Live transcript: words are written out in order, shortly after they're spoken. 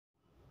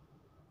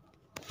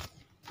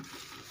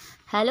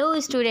Hello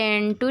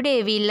student,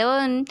 today we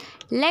learn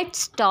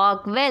Let's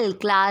Talk Well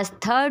class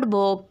 3rd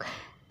book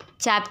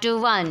chapter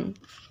 1.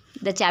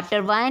 The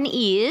chapter 1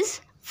 is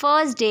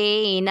First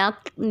Day in a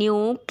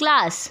New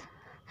Class.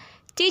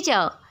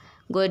 Teacher,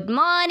 good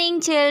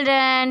morning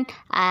children.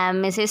 I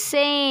am Mrs.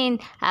 Sain.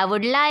 I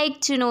would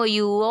like to know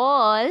you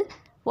all.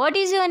 What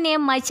is your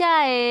name, my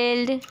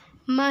child?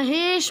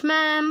 Mahesh,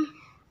 ma'am.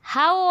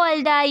 How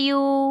old are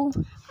you?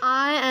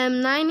 I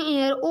am 9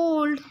 years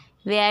old.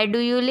 Where do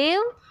you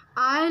live?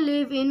 I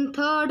live in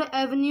 3rd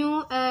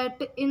Avenue at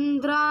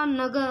Indra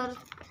Nagar.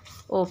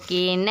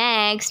 Okay,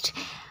 next.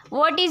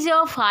 What is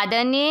your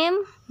father name?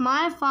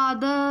 My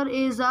father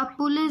is a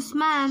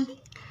policeman.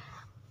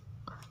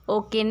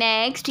 Okay,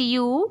 next.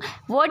 You.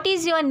 What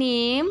is your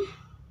name?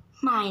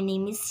 My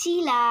name is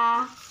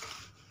Sheila.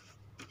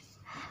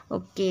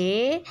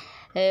 Okay.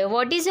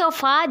 What is your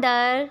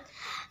father?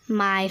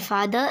 My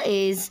father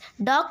is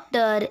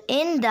doctor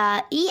in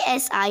the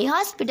ESI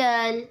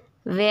hospital.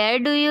 Where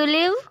do you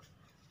live?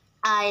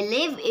 I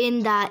live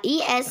in the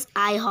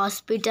ESI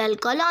hospital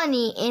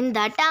colony in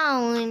the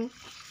town.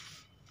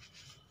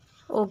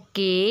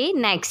 Okay,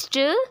 next.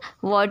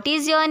 What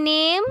is your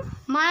name?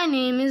 My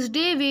name is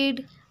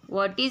David.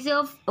 What is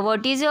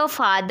your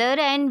father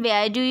and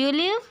where do you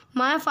live?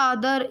 My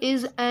father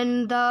is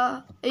in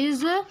the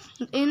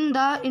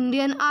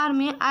Indian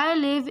Army. I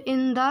live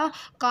in the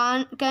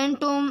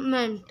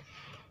cantonment.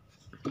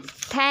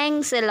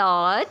 Thanks a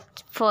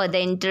lot for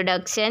the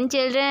introduction,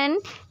 children.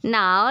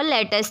 Now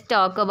let us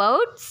talk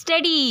about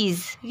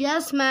studies.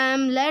 Yes,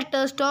 ma'am. Let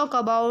us talk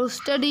about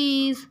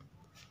studies.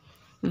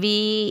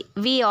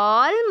 We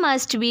all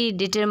must be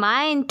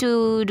determined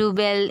to do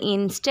well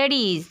in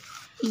studies.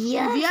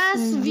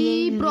 Yes,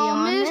 we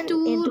promise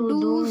to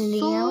do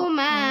so,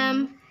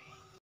 ma'am.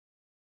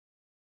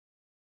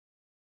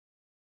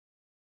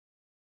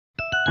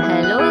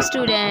 Hello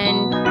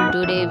student,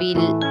 today we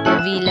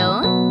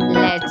learn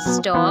Let's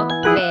Talk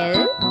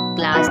Well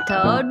class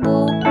 3rd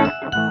book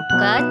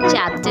का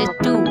chapter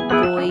 2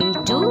 going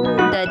to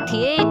the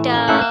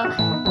theatre.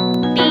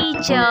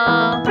 Teacher,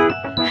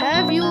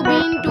 Have you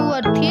been to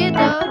a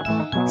theatre?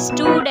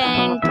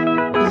 student,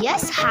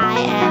 Yes, I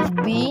have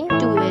been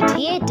to a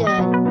theater.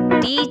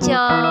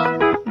 teacher,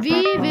 We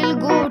will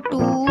go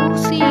to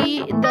see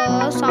the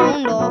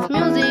Sound of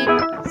Music.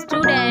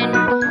 student,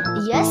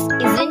 Yes,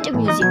 isn't a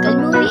musical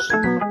movie?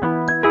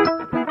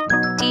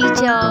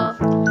 teacher,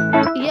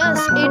 Yes,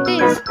 it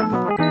is.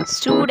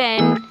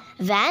 student,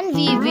 When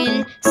we will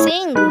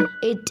sing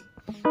it.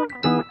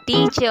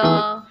 teacher,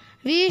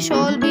 We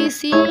shall be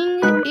seeing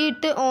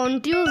it on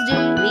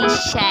Tuesday. we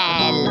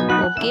shall.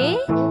 Okay,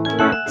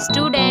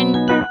 student,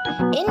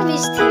 In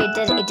which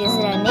theater it is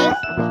running?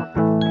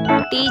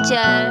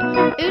 teacher,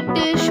 It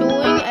is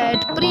showing at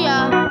Priya.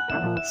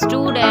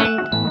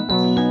 student,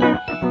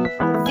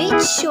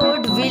 Which show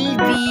will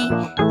be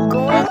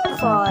going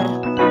for?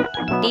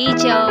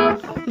 teacher,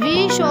 We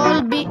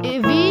shall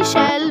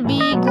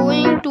be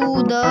going to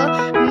the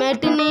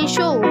matinee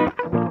show.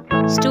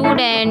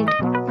 student,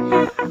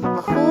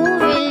 Who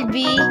will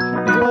be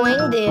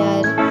going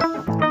there?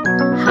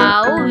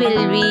 how will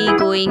we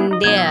going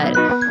there?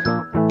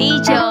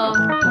 Teacher,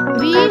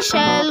 We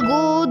shall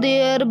go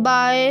there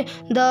by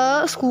the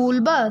school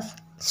bus.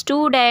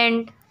 student,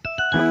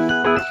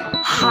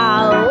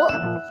 How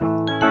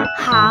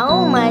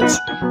much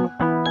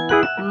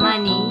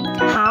money.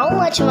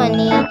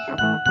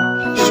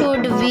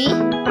 should we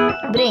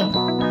bring?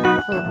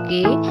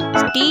 Okay,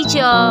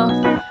 teacher,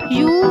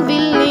 You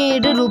will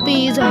need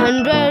rupees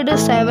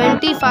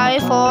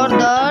 175 for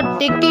the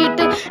ticket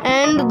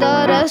and the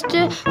rest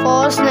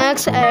for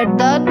snacks at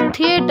the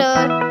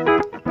theatre.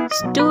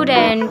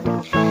 student,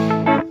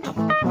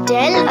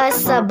 Tell us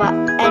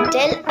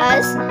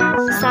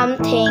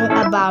something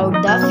about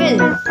the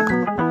film.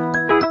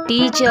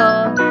 teacher,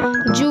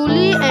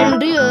 Julie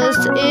Andrews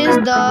is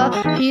the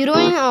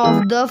heroine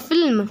of the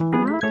film.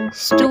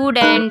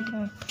 student,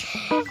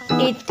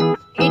 It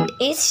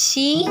is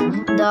she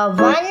the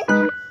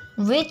one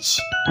which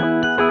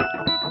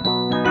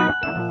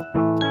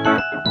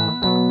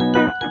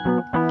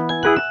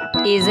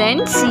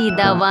isn't she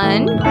the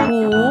one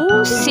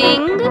who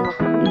sing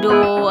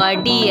Do a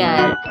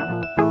Dear?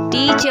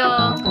 Teacher,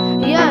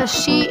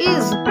 Yes, she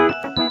is.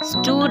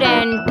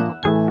 student,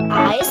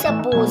 I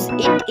suppose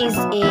it is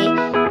a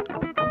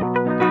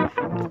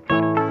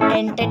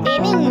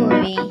entertaining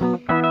movie.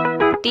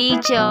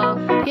 teacher.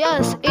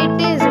 Yes, it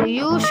is.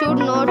 You should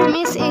not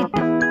miss it.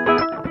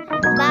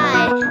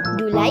 Bye.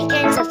 Do like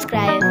and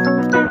subscribe.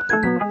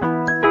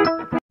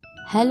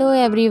 Hello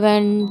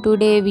everyone,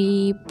 today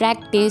we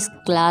practice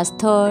class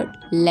 3rd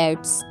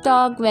Let's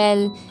Talk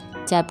Well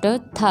chapter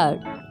 3rd,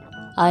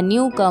 a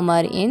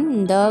newcomer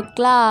in the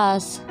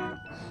class.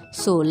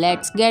 So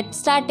let's get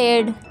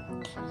started.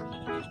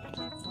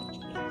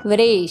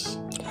 Varesh,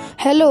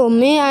 Hello,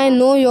 may I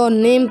know your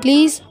name,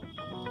 please?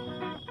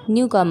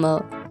 newcomer.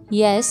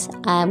 Yes,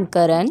 I am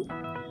Karan.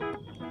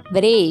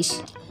 Varesh,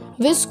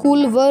 Which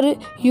school were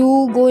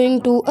you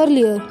going to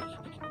earlier?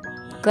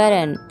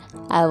 Karan,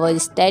 I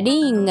was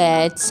studying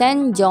at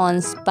St.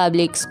 John's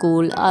Public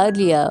School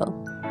earlier.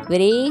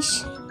 Viresh,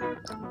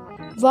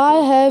 Why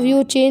have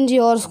you changed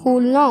your school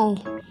now?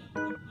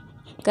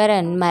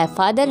 Karan, my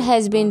father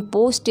has been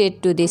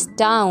posted to this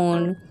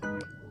town.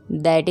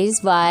 That is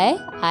why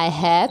I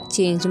have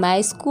changed my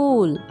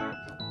school.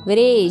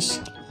 Viresh,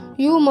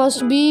 You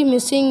must be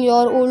missing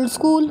your old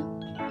school.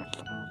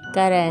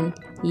 Karan,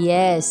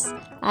 yes,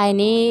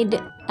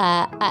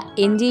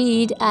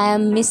 indeed, I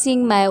am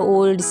missing my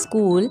old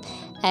school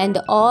and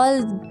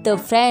all the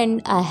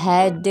friends I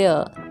had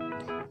there.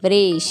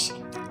 Viresh,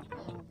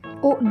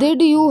 Oh,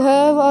 did you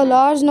have a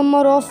large number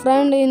of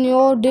friends in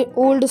your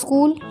old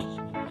school?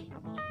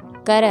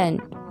 Karan,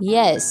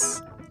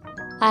 yes,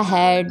 I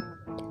had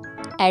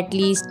at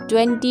least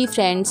 20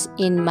 friends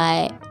in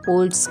my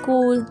old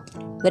school.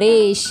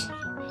 Viresh,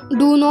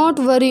 Do not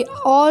worry,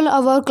 all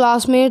our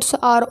classmates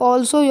are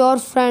also your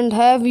friend.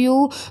 Have you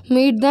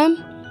met them?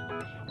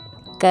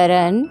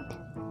 Karan,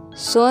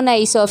 so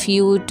nice of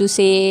you to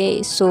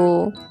say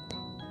so.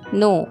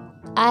 No,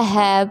 I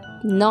have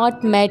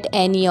not met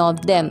any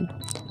of them.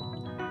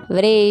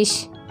 Viresh,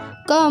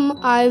 Come,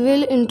 I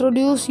will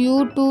introduce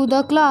you to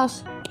the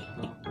class.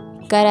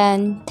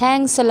 Karan,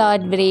 thanks a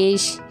lot,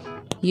 Viresh.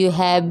 You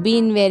have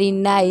been very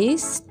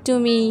nice to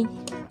me.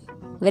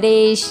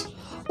 Viresh,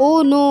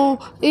 Oh no,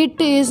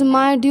 it is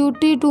my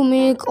duty to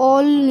make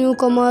all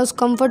newcomers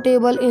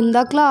comfortable in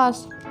the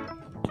class.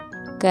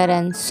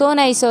 Karan, so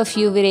nice of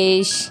you,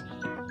 Viresh.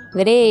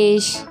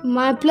 Viresh,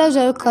 My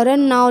pleasure,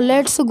 Karan. Now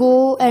let's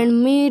go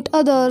and meet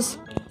others.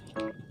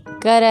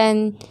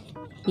 Karan,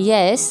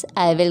 yes,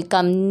 I will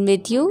come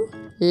with you.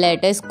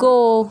 Let us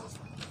go.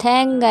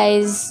 Thank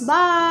guys.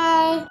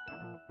 Bye.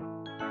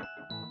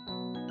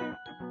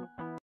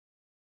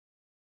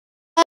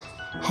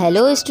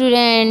 Hello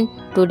student,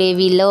 today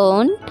we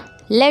learn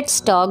Let's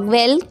Talk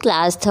Well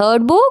class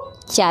 3rd book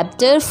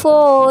chapter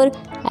 4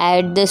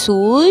 at the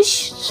Swoosh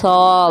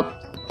shop.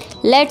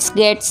 Let's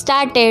get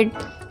started.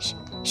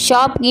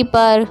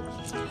 Shopkeeper,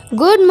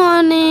 Good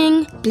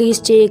morning. Please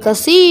take a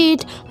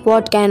seat.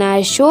 What can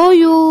I show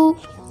you?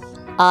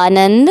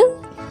 Anand,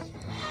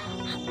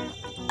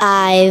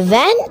 I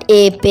want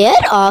a pair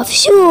of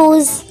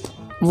shoes.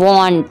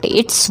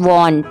 it's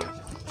want.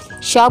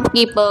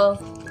 Shopkeeper,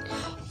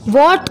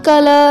 What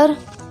color?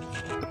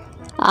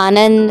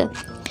 Anand,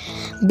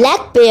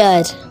 Black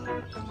pair.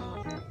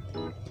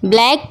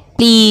 black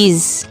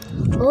please.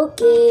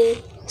 Okay.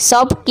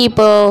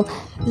 Shopkeeper,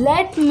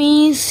 Let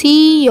me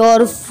see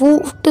your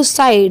foot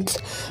sides.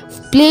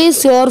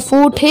 Place your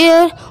foot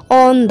here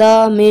on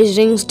the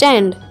measuring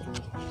stand.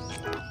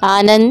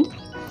 Anand,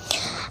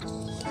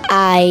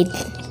 I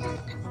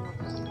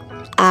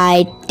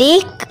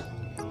take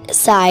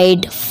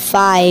side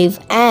 5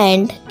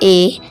 and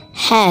a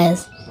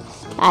has.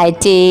 I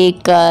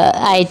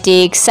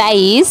take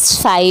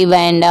size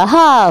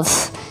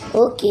 5.5.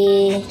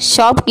 Okay.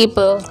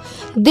 Shopkeeper,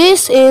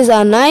 This is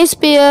a nice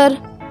pair.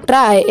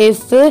 Try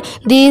if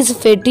these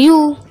fit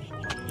you.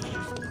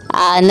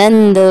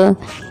 Anand,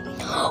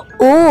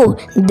 Oh,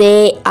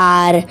 they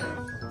are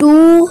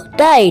too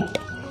tight.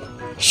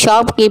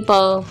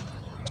 shopkeeper,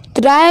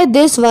 Try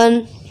this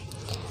one.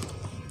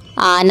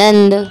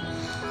 Anand,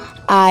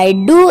 I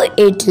do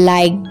it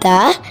like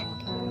the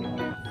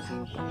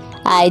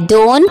I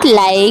don't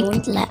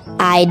like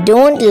I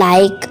don't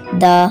like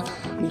the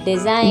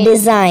design.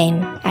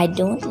 design. I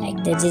don't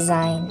like the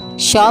design.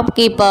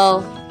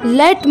 Shopkeeper,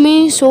 Let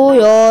me show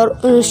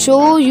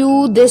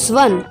you this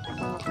one.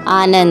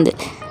 Anand,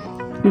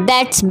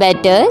 that's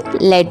better.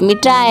 Let me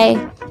try.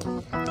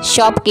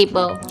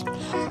 Shopkeeper,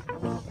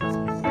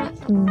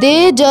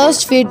 They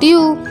just fit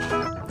you.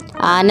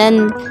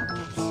 Anand,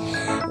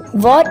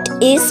 What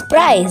is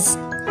price?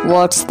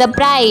 what's the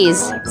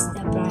price? What's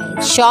the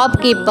price?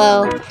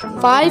 Shopkeeper,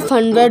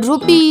 500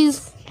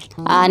 rupees.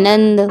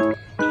 Anand,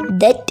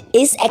 That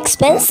is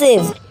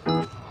expensive.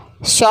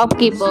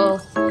 shopkeeper,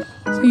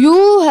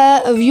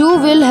 You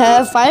will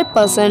have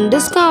 5%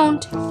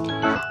 discount.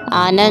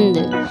 Anand,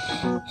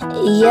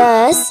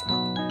 Yes.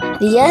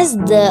 Yes,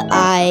 the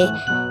I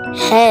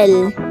hell.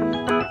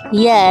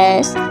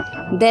 yes,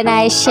 then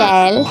I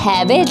shall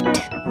have it.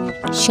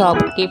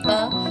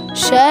 Shopkeeper,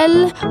 Shall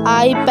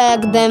I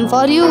pack them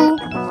for you?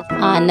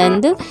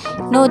 Anand,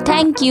 no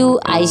thank you.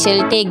 I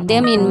shall take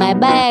them in my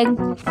bag.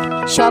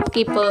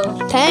 Shopkeeper,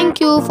 Thank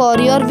you for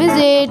your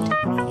visit.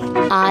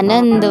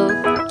 Anand,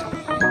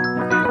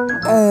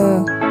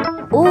 Oh,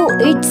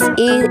 it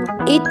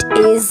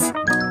is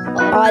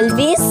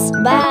always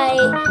bye.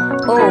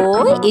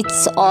 oh,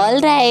 it's all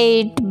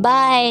right.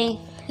 Bye.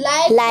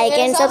 Like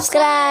and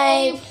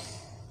subscribe.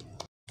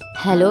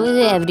 Hello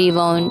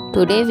everyone.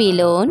 Today we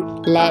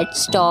learn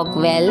Let's Talk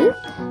Well,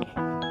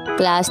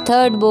 class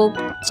 3rd book,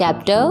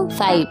 chapter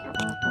 5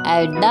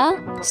 at the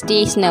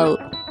stationer.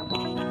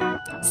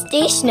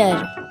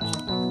 Stationer.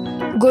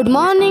 Good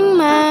morning,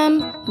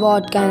 ma'am.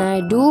 What can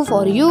I do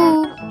for you?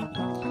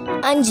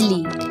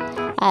 Anjali.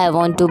 I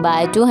want to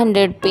buy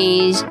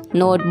 200-page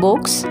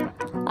notebooks,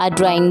 a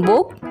drawing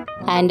book,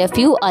 and a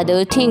few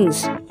other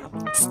things.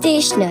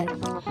 Stationer.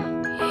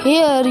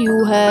 Here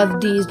you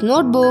have these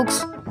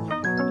notebooks.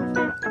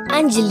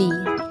 Anjali.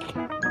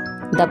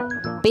 The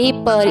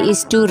paper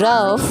is too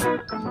rough.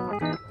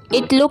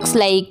 It looks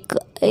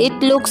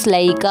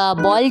like a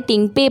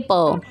bolting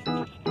paper.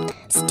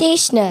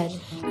 Stationer.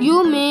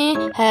 You may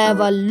have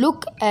a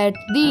look at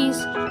these.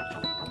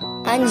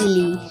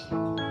 Anjali.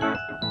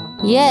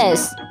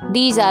 Yes,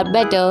 these are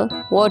better.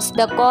 What's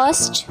the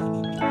cost?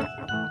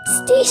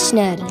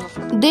 Stationer.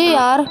 They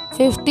are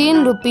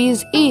 15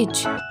 rupees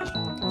each.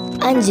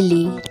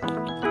 Anjali.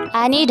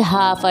 I need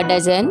half a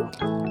dozen.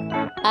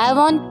 I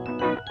want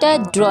a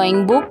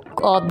drawing book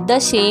of the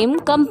same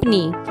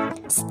company.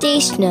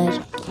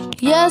 Stationer.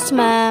 Yes,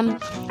 ma'am.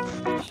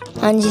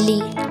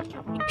 Anjali.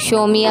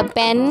 Show me a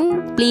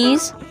pen,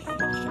 please.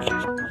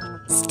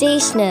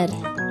 Stationer.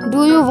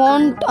 Do you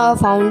want a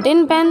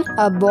fountain pen,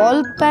 a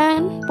ball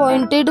pen,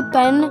 pointed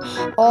pen,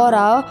 or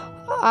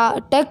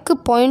a tech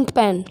point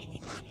pen?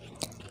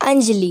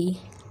 Anjali.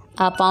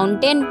 A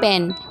fountain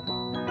pen.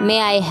 May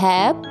I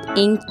have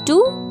ink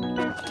too?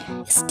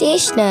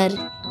 Stationer.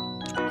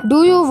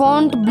 Do you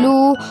want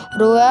blue,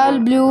 royal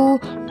blue,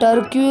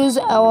 turquoise,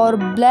 or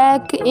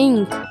black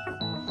ink?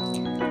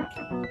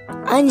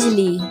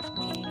 Anjali.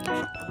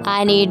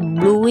 I need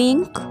blue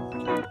ink.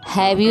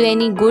 Have you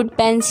any good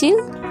pencil?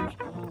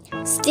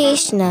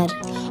 Stationer.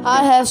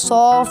 I have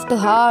soft,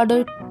 hard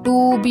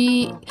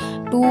 2B,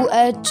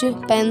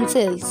 2H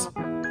pencils.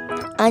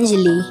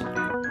 Anjali.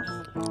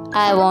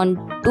 I want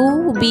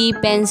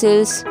 2B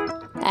pencils,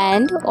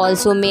 and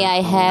also may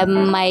I have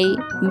my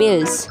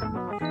bills?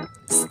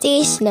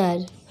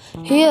 Stationer.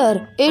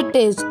 Here it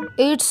is.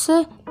 It's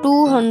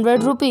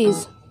 200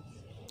 rupees.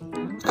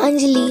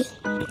 Anjali.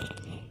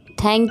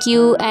 Thank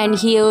you, and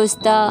here's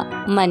the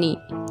money.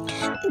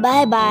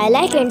 Bye bye.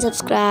 Like and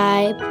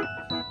subscribe.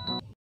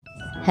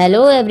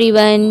 Hello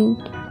everyone.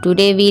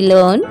 Today we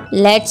learn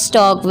Let's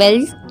Talk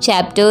Well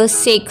chapter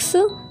 6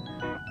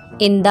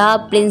 in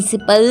the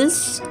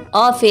principal's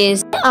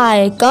office.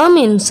 I come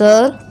in,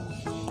 sir.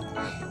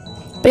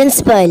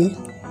 Principal.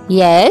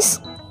 Yes,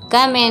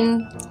 come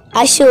in.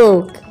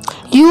 Ashok.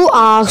 You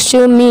asked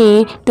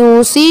me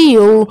to see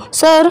you,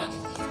 sir.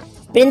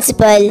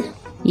 Principal.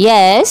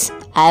 Yes,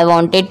 I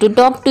wanted to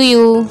talk to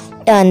you.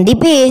 Turn the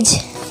page.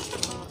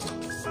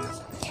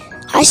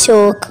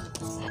 Ashok.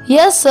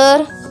 Yes,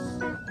 sir.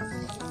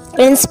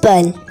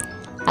 Principal.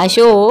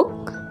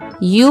 Ashok,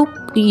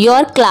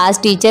 your class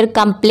teacher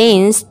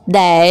complains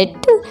that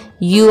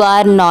you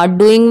are not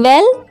doing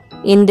well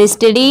in the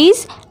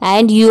studies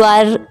and you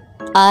are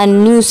a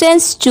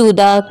nuisance to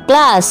the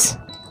class.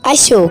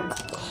 Ashok.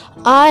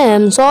 I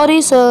am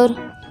sorry, sir.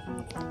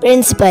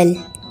 Principal.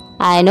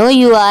 I know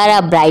you are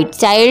a bright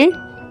child.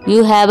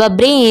 You have a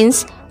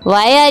brains.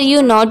 Why are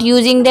you not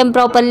using them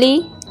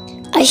properly?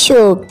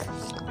 Ashok.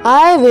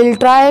 I will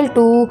try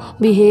to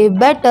behave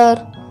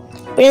better.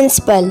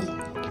 Principal.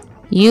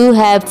 You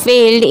have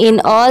failed in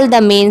all the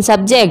main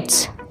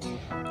subjects.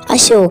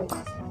 Ashok.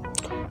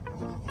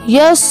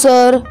 Yes,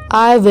 sir.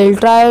 I will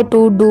try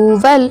to do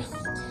well.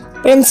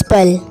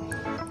 Principal.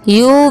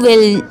 You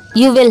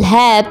will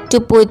have to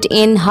put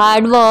in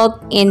hard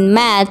work in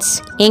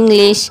maths,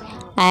 English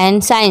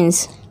and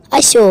science.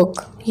 Ashok.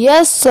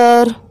 Yes,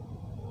 sir.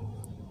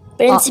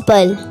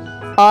 Principal.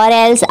 Or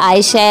else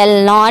I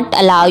shall not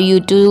allow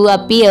you to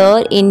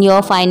appear in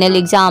your final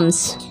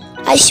exams.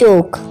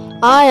 Ashok.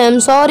 I am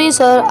sorry,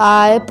 sir.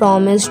 I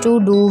promise to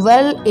do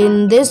well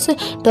in this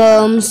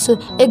term's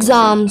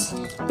exams.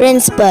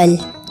 Principal.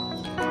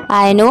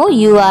 I know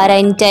you are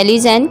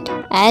intelligent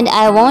and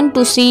I want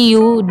to see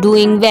you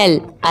doing well.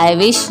 I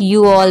wish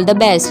you all the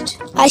best.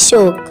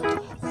 Ashok.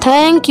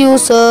 Thank you,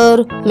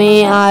 sir.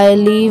 May I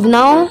leave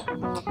now?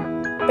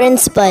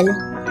 Principal.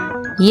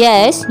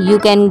 Yes, you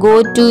can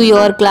go to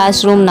your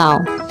classroom now.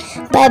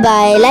 Bye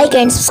bye. Like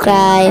and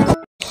subscribe.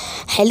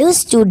 Hello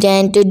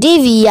student. Today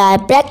we are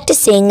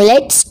practicing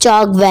Let's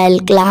Talk Well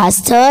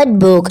class 3rd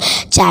book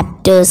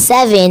chapter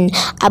 7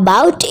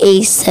 about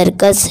a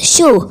circus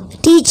show.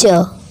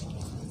 Teacher.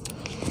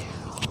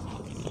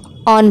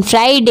 On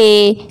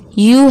Friday,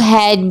 you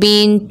had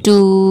been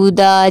to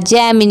the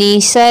Gemini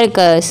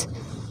Circus.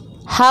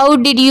 How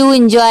did you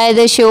enjoy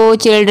the show,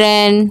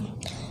 children?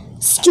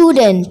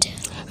 Student.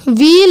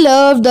 We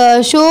love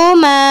the show,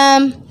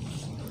 ma'am.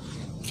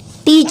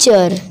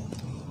 Teacher.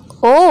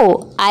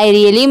 Oh, I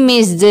really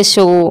missed the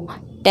show.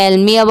 Tell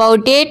me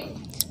about it.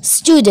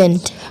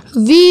 Student.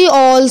 We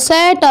all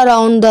sat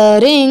around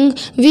the ring.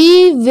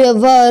 We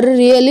were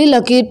really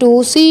lucky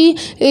to see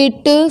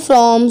it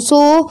from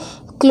so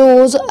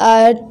close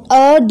at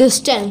a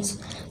distance.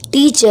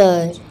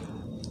 Teacher.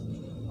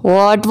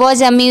 What was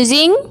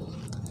amusing?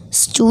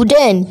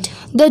 Student.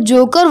 The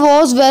Joker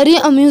was very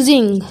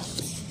amusing.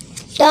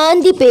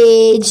 Turn the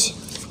page.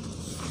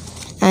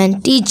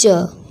 And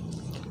teacher.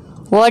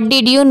 What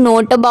did you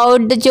note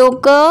about the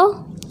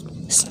Joker?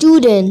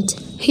 Student.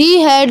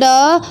 He had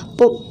a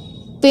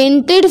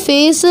painted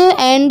face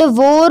and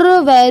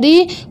wore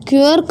very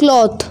queer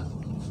cloth.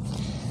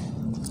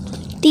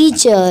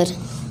 Teacher.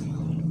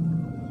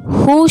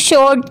 Who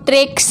showed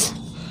tricks?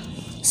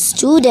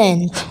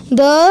 Student.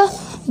 The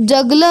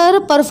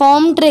Juggler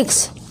perform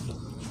tricks.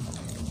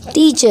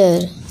 Teacher.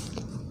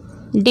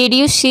 Did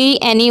you see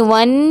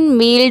anyone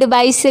wheeled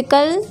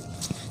bicycle?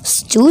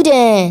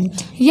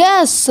 Student.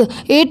 Yes,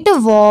 it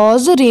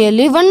was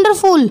really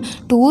wonderful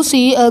to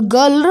see a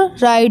girl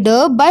ride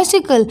a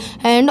bicycle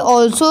and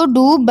also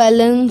do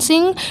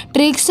balancing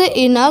tricks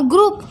in a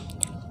group.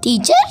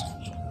 Teacher.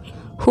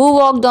 Who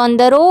walked on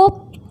the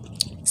rope?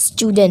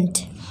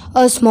 Student.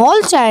 A small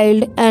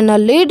child and a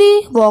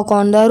lady walk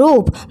on the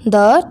rope.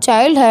 The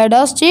child had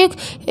a stick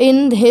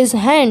in his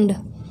hand.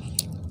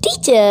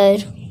 Teacher.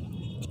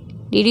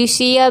 Did you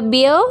see a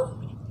bear?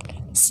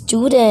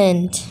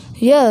 Student.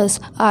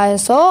 Yes, I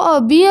saw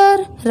a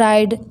bear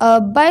ride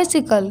a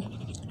bicycle.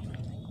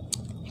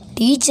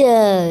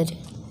 Teacher.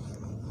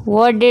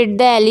 What did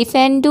the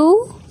elephant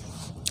do?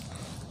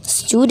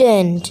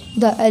 Student.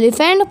 The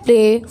elephant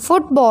play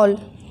football.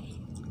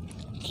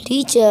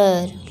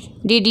 Teacher.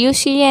 Did you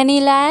see any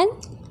lion?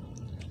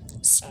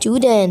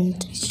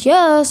 Student.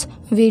 Yes,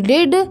 we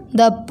did.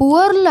 The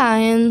poor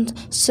lion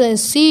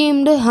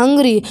seemed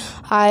hungry.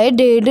 I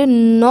did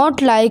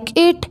not like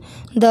it.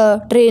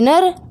 The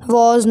trainer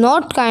was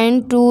not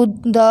kind to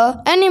the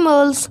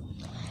animals.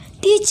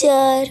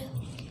 Teacher.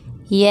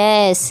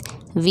 Yes,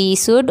 we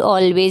should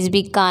always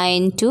be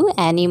kind to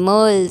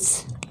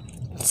animals.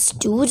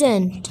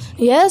 Student.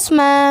 Yes,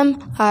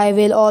 ma'am. I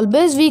will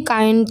always be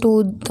kind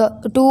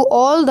to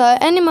all the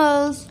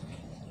animals.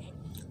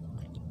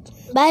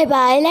 Bye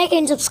bye. Like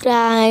and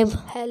subscribe.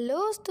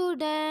 Hello,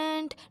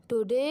 student.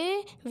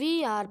 Today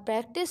we are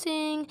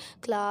practicing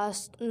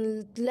class.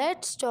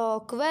 Let's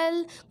talk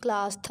well.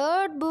 Class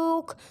third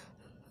book,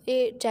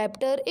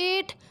 chapter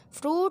 8,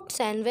 fruits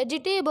and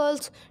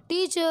vegetables.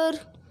 Teacher.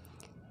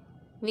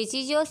 Which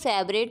is your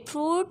favorite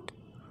fruit?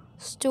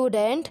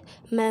 Student.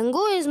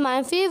 Mango is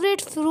my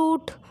favorite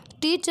fruit.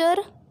 Teacher.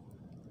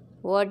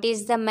 What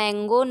is the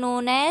mango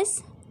known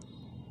as?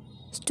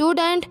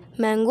 Student.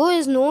 Mango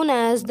is known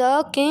as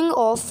the king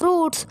of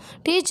fruits.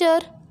 Teacher.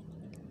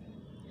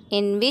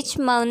 In which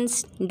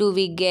months do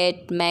we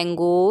get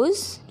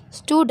mangoes?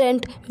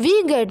 Student.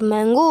 We get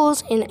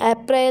mangoes in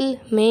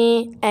April,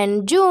 May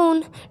and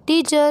June.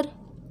 Teacher.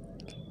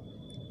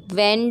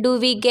 When do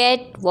we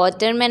get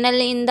watermelon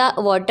in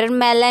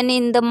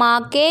the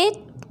market?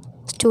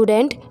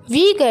 Student.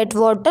 We get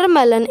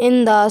watermelon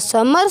in the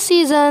summer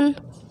season.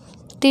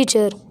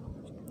 Teacher.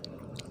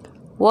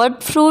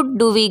 What fruit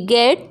do we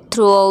get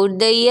throughout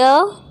the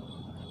year?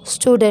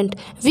 Student.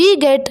 We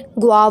get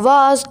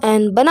guavas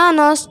and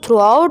bananas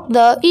throughout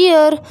the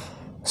year.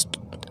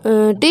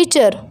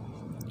 Teacher.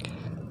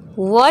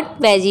 What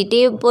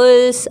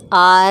vegetables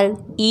are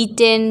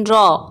eaten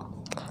raw?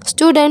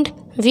 Student.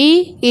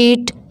 We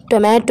eat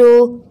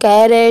tomato,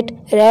 carrot,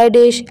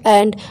 radish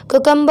and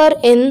cucumber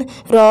in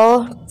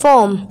raw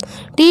form.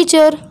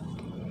 Teacher.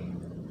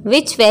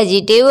 Which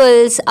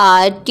vegetables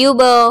are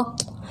tuber?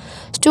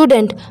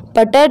 Student.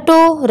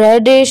 Potato,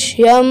 radish,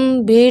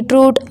 yam,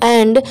 beetroot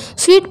and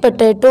sweet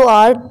potato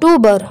are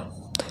tuber.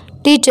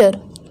 Teacher.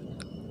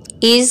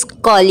 Is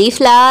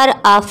cauliflower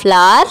a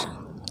flower?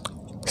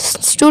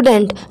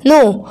 Student.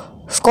 No,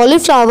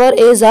 cauliflower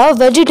is a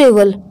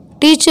vegetable.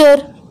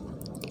 Teacher.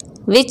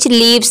 Which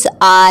leaves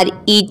are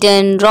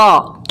eaten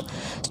raw?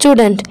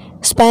 Student.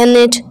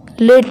 Spinach,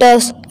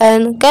 lettuce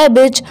and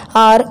cabbage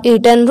are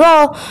eaten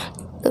raw.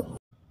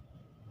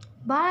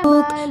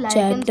 Book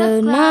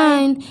chapter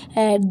 9.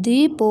 At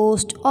the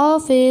post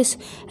office.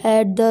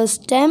 At the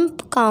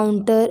stamp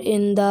counter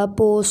in the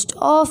post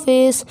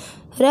office.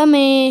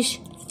 Ramesh.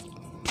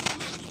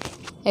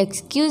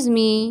 Excuse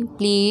me,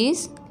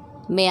 please.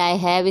 May I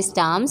have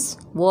stamps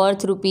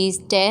worth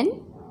 ₹10?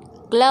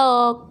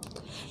 Clerk.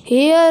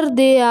 Here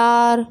they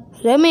are.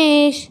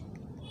 Ramesh.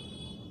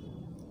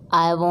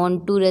 I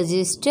want to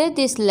register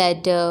this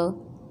letter.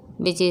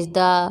 Which is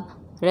the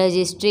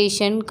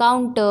registration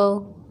counter?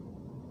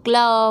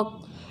 Clerk.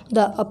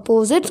 The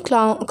opposite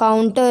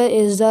counter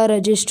is the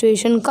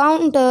registration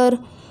counter.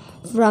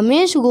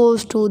 Ramesh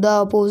goes to the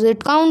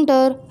opposite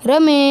counter.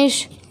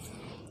 Ramesh.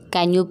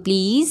 Can you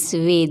please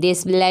weigh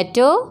this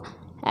letter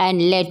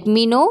and let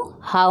me know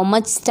how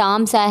much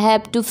stamps I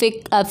have to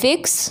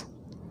affix?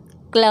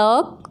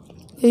 Clerk.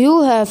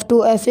 You have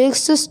to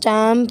affix a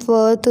stamp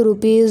worth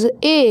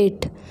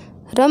 ₹8.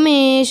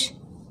 Ramesh.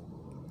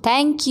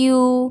 Thank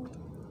you.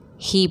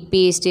 He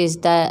pastes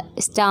the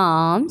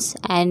stamps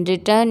and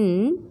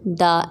returns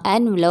the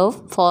envelope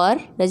for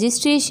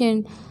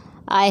registration.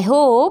 I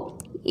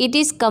hope it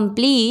is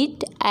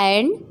complete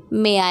and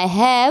may I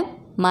have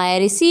my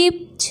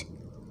receipt?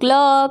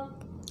 Clerk.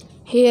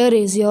 Here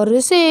is your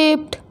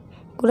receipt.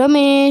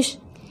 Ramesh.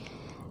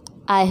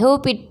 I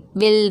hope it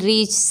will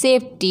reach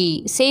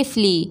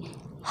safely.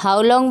 How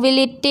long will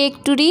it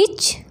take to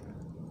reach?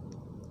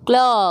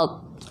 Clerk.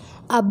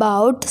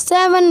 About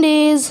 7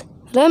 days.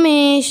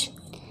 Ramesh.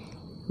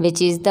 Which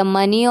is the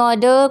money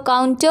order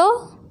counter?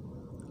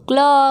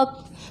 Clerk.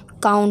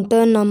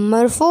 Counter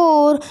number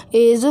 4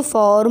 is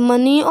for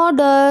money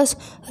orders.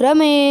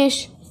 Ramesh.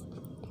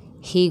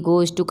 He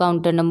goes to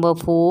counter number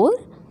 4.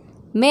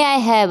 May I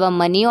have a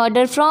money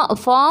order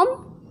form?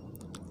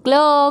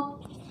 Clerk.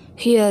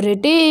 Here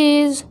it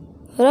is.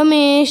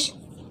 Ramesh.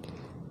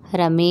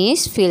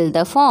 Ramesh, fill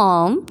the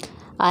form.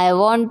 I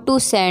want to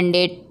send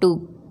it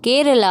to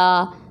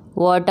Kerala.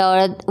 What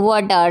are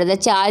the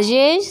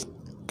charges?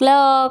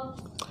 Clerk.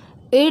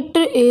 It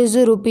is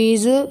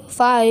rupees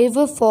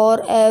 5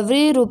 for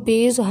every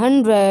rupees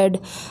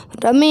 100.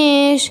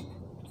 Ramesh.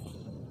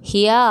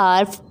 Here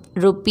are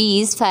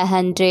rupees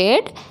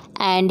 500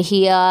 and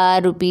here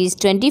are rupees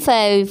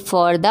 25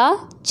 for the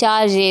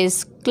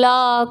charges.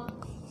 Clerk.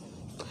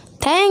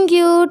 Thank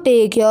you.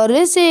 Take your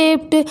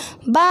receipt.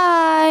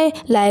 Bye.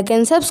 Like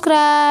and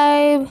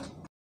subscribe.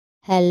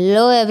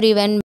 Hello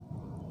everyone.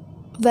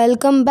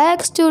 Welcome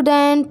back,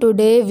 student.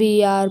 Today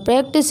we are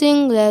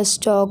practicing Let's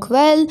Talk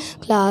Well,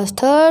 class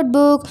 3rd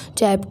book,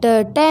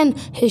 chapter 10,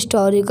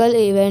 historical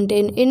event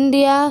in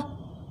India.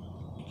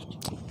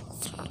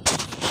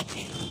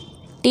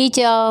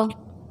 Teacher.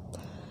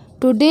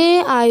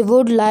 Today I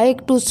would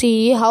like to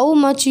see how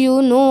much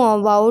you know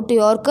about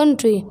your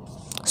country.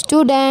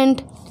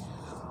 Student.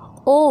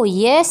 Oh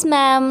yes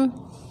ma'am.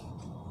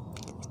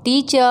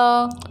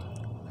 Teacher.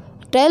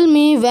 Tell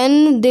me,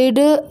 when did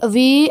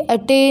we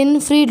attain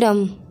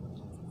freedom?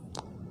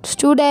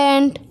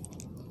 Student.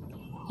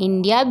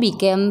 India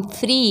became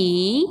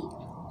free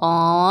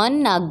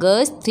on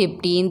August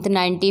 15th,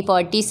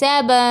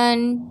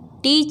 1947.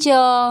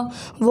 Teacher.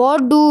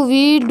 What do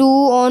we do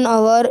on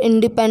our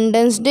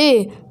Independence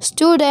Day?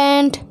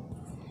 Student.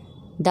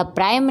 The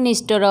Prime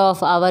Minister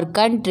of our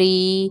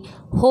country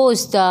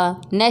hosts the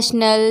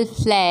national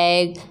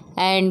flag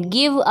and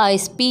give a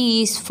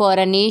speech for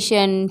a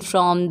nation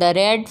from the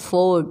Red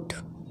Fort.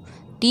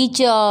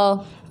 Teacher.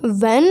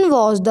 When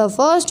was the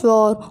first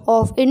war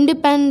of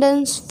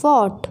independence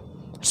fought?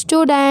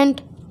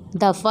 Student.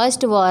 The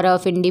first war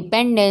of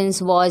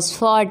independence was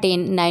fought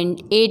in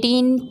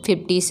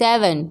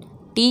 1857.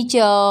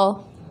 Teacher.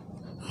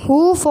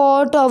 Who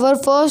fought our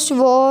first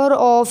war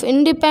of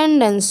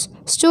independence?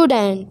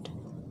 Student.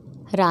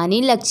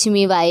 Rani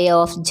Lakshmibai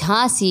of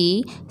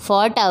Jhansi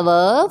fought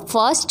our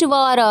first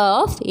war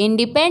of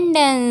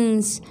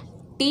independence.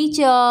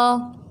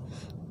 Teacher.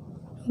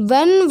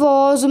 When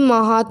was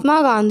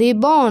Mahatma Gandhi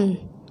born?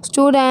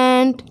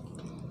 Student.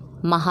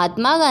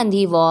 Mahatma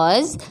Gandhi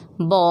was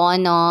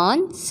born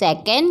on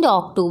 2nd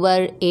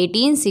October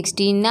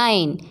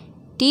 1869.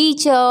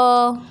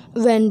 Teacher.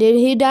 When did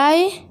he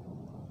die?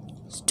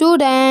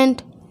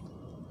 Student.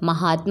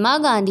 Mahatma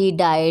Gandhi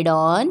died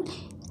on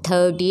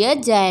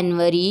 30th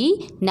January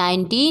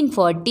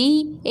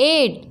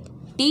 1948.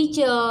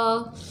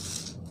 Teacher.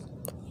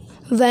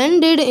 When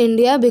did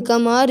India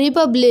become a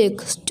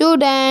republic?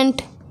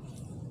 Student.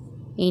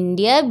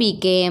 India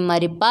became a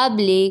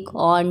republic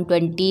on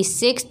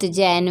 26th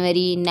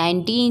January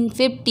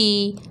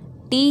 1950.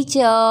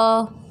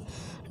 Teacher.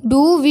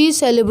 Do we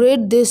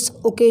celebrate this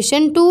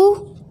occasion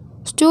too?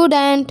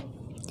 Student.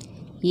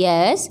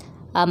 Yes,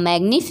 a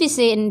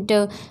magnificent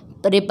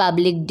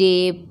Republic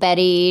Day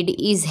parade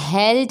is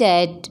held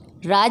at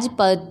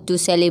Rajpath to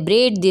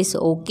celebrate this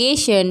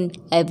occasion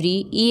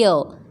every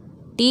year.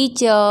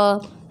 Teacher.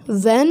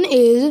 When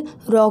is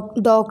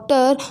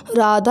Dr.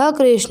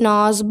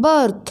 Radhakrishna's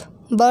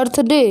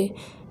birthday?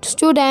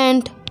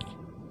 Student.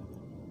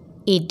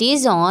 It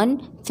is on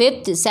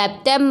 5th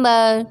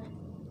September.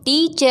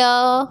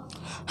 Teacher.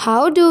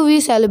 How do we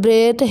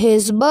celebrate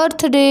his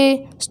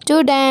birthday?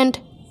 Student.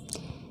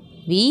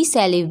 We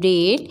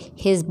celebrate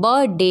his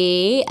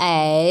birthday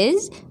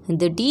as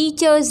the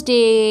Teacher's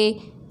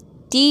Day.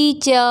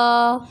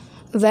 Teacher.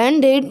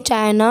 When did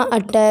China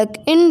attack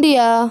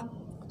India?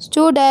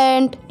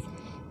 Student.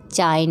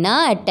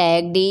 China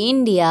attacked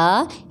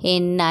India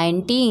in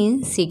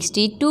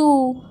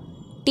 1962.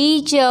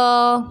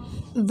 Teacher.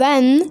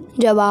 When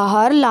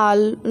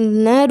Jawaharlal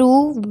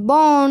Nehru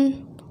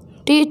born?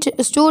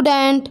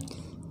 Student.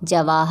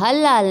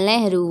 Jawaharlal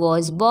Nehru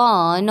was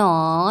born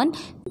on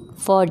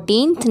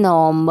 14th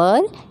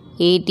November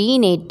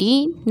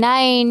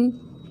 1889.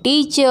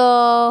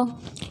 Teacher.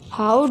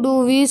 How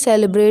do we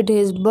celebrate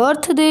his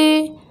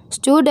birthday?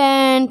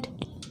 Student.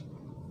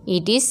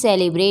 It is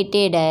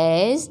celebrated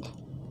as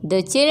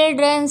the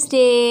Children's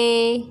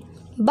Day.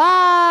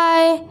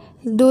 Bye.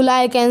 Do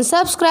like and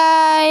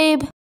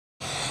subscribe.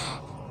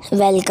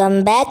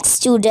 Welcome back,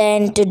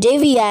 student. Today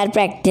we are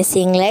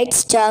practicing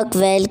Let's Talk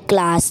Well,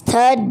 class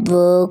 3rd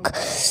book,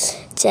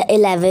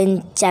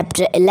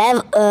 chapter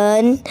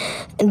 11,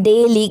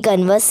 daily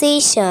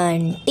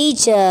conversation.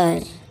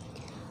 Teacher.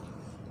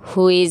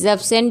 Who is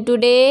absent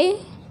today?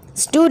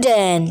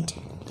 Student.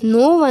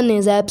 No one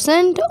is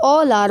absent.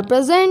 All are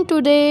present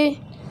today.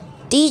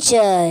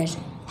 Teacher.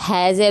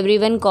 Has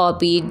everyone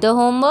copied the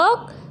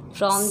homework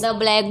from the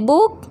black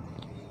book?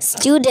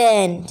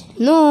 Student.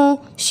 No,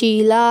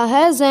 Sheila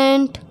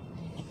hasn't.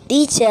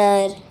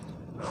 Teacher.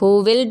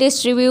 Who will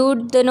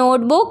distribute the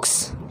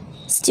notebooks?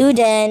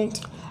 Student.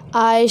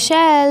 I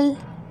shall.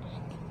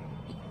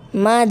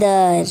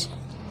 Mother.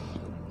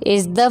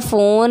 Is the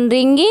phone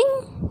ringing?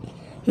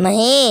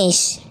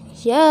 Mahesh.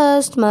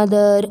 Yes,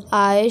 mother,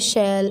 I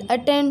shall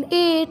attend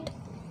it.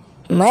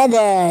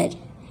 Mother.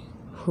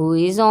 Who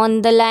is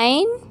on the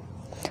line?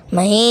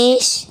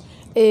 Mahesh.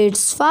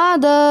 Its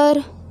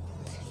father.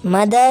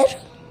 Mother.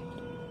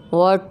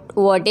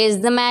 What is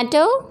the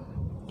matter?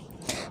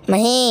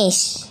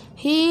 Mahesh.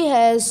 He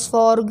has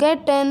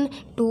forgotten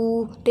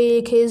to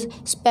take his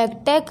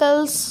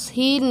spectacles.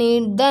 He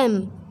needs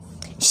them.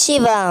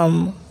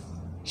 Shivam.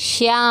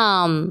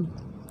 Shyam.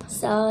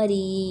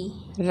 Sorry.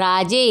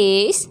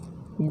 Rajesh,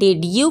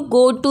 did you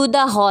go to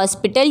the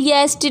hospital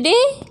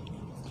yesterday?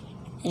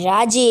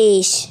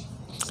 Rajesh.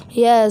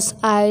 Yes,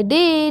 I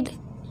did.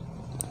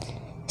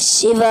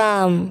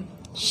 Shivam.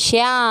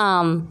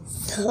 Shyam.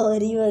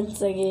 Sorry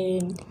once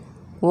again.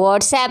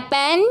 What's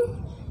happened?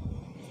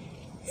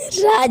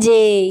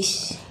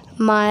 Rajesh.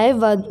 My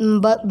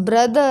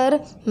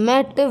brother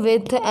met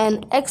with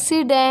an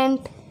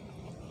accident.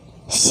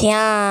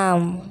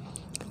 Shyam.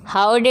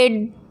 How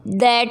did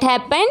that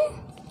happen?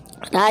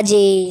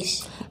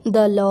 Rajesh.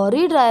 The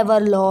lorry driver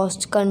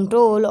lost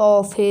control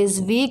of his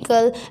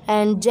vehicle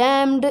and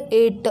jammed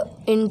it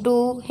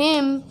into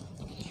him.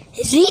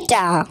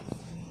 Rita.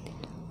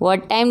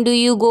 What time do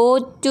you go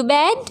to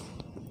bed?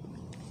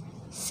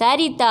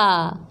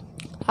 Sarita.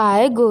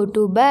 I go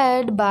to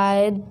bed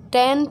by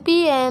 10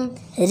 p.m.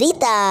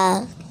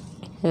 Rita.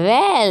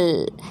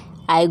 Well,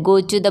 I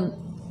go to the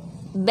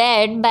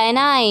bed by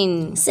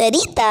 9.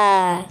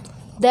 Sarita.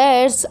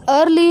 That's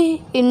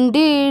early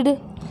indeed.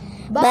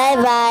 Bye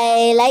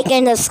bye. Like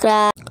and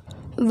subscribe.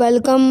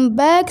 Welcome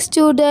back,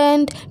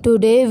 student.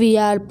 Today we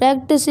are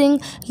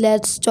practicing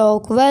Let's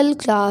Talk Well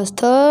class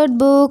 3rd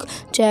book,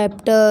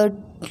 chapter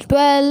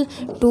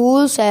 12,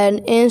 Tools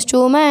and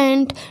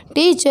Instrument.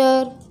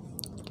 Teacher.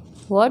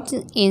 What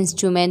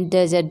instrument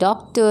does a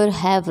doctor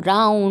have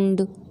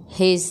round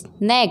his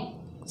neck?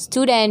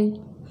 Student.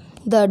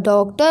 The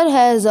doctor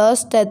has a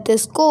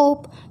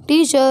stethoscope.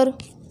 Teacher.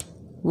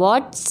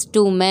 What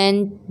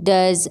instrument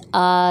does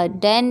a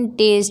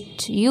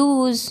dentist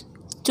use?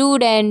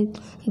 Student.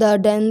 The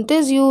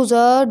dentist use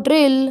a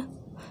drill.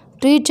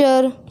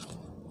 Teacher.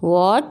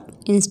 What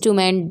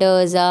instrument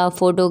does a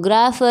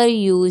photographer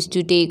use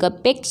to take a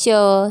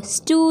picture?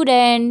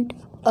 Student.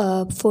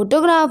 A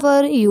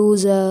photographer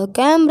use a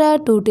camera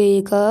to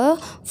take a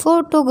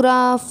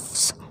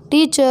photographs.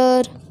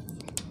 Teacher.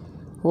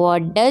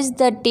 What does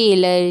the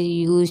tailor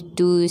use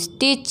to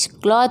stitch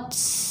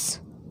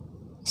clothes?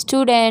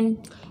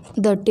 Student.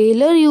 The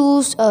tailor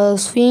used a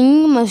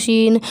sewing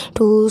machine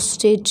to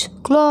stitch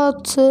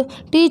clothes.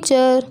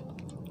 Teacher.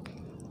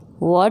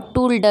 What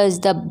tool does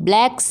the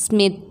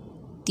blacksmith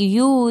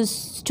use?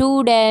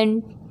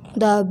 Student.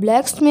 The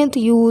blacksmith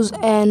use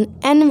an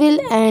anvil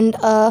and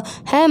a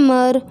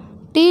hammer.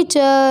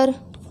 Teacher.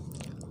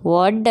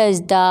 What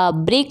does the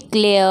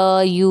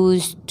bricklayer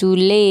use to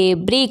lay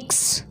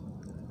bricks?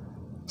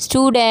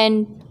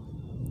 Student.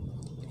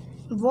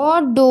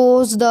 What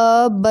does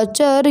the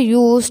butcher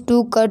use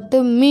to cut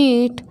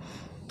meat?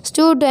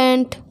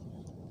 Student.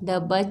 The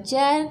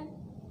butcher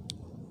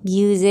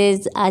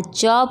uses a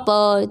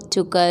chopper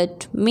to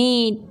cut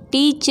meat.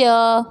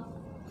 Teacher.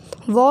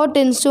 What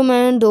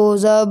instrument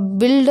does a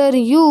builder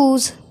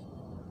use?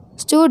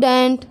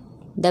 Student.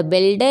 The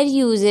builder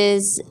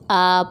uses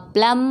a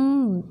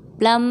plumb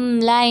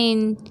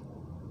line.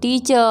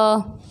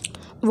 Teacher.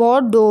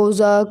 What does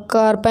a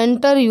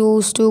carpenter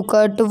use to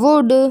cut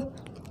wood?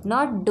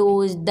 Not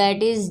does,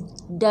 that is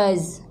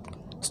does.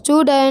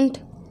 Student.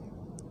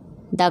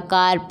 The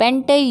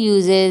carpenter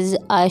uses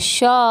a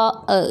saw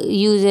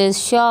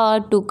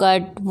to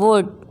cut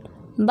wood.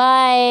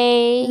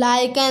 Bye.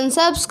 Like and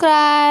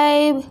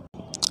subscribe.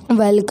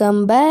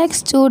 Welcome back,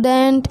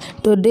 student.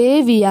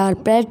 Today we are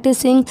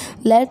practicing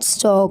Let's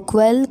Talk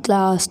Well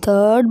class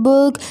 3rd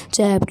book,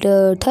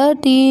 chapter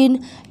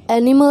 13,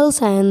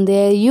 Animals and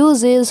Their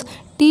Uses.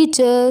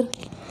 Teacher.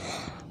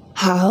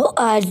 How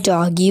are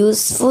dogs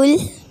useful?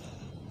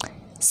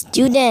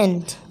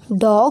 Student.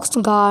 Dogs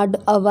guard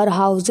our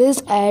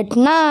houses at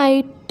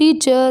night.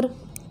 Teacher.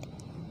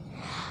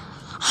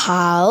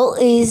 How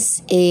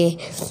is a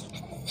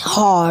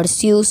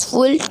horse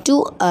useful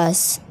to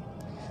us?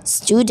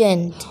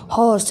 Student.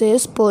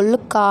 Horses pull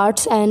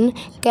carts and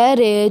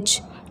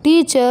carriage.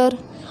 Teacher.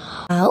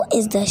 How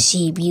is the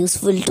sheep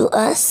useful to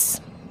us?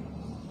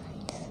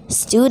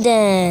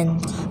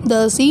 Student.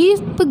 The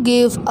sheep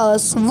give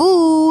us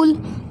wool.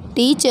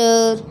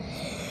 Teacher.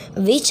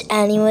 Which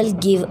animal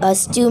give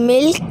us to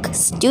milk?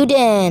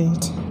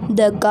 Student.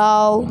 The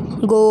cow,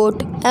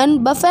 goat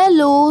and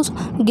buffaloes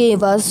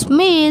gave us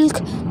milk.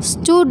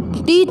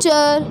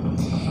 Teacher.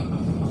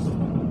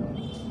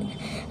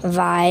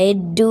 Why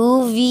do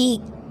we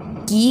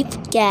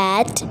keep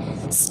cat?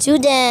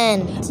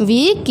 Student.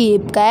 We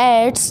keep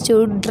cats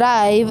to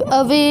drive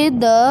away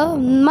the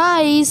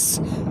mice.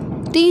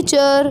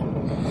 Teacher.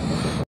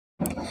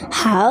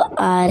 How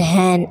are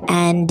hen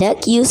and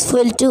duck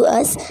useful to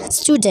us?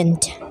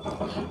 Student.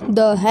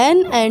 The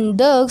hen and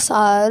ducks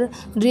are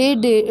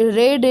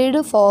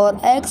raided for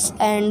eggs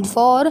and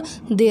for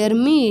their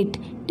meat.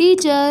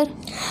 Teacher.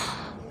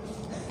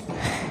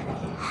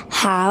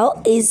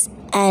 How is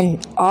an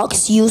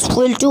ox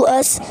useful to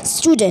us?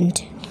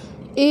 Student.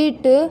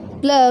 It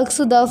plugs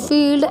the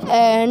field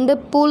and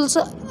pulls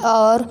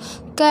our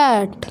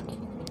cat.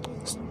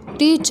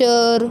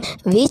 Teacher.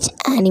 Which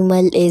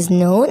animal is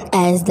known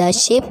as the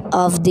sheep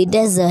of the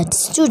desert?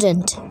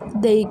 Student.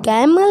 The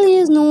camel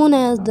is known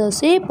as the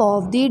sheep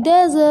of the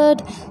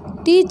desert.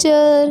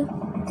 Teacher.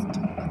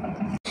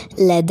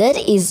 Leather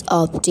is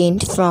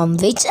obtained from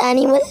which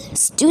animal?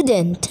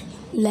 Student.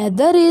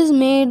 Leather is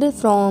made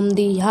from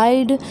the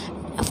hide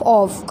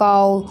of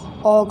cow,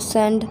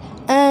 oxen,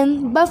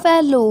 and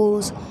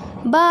buffaloes.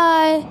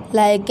 Bye.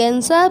 Like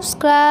and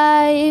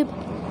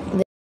subscribe.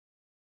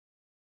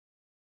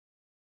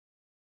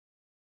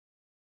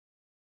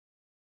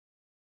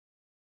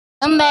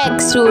 Come back,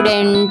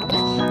 student.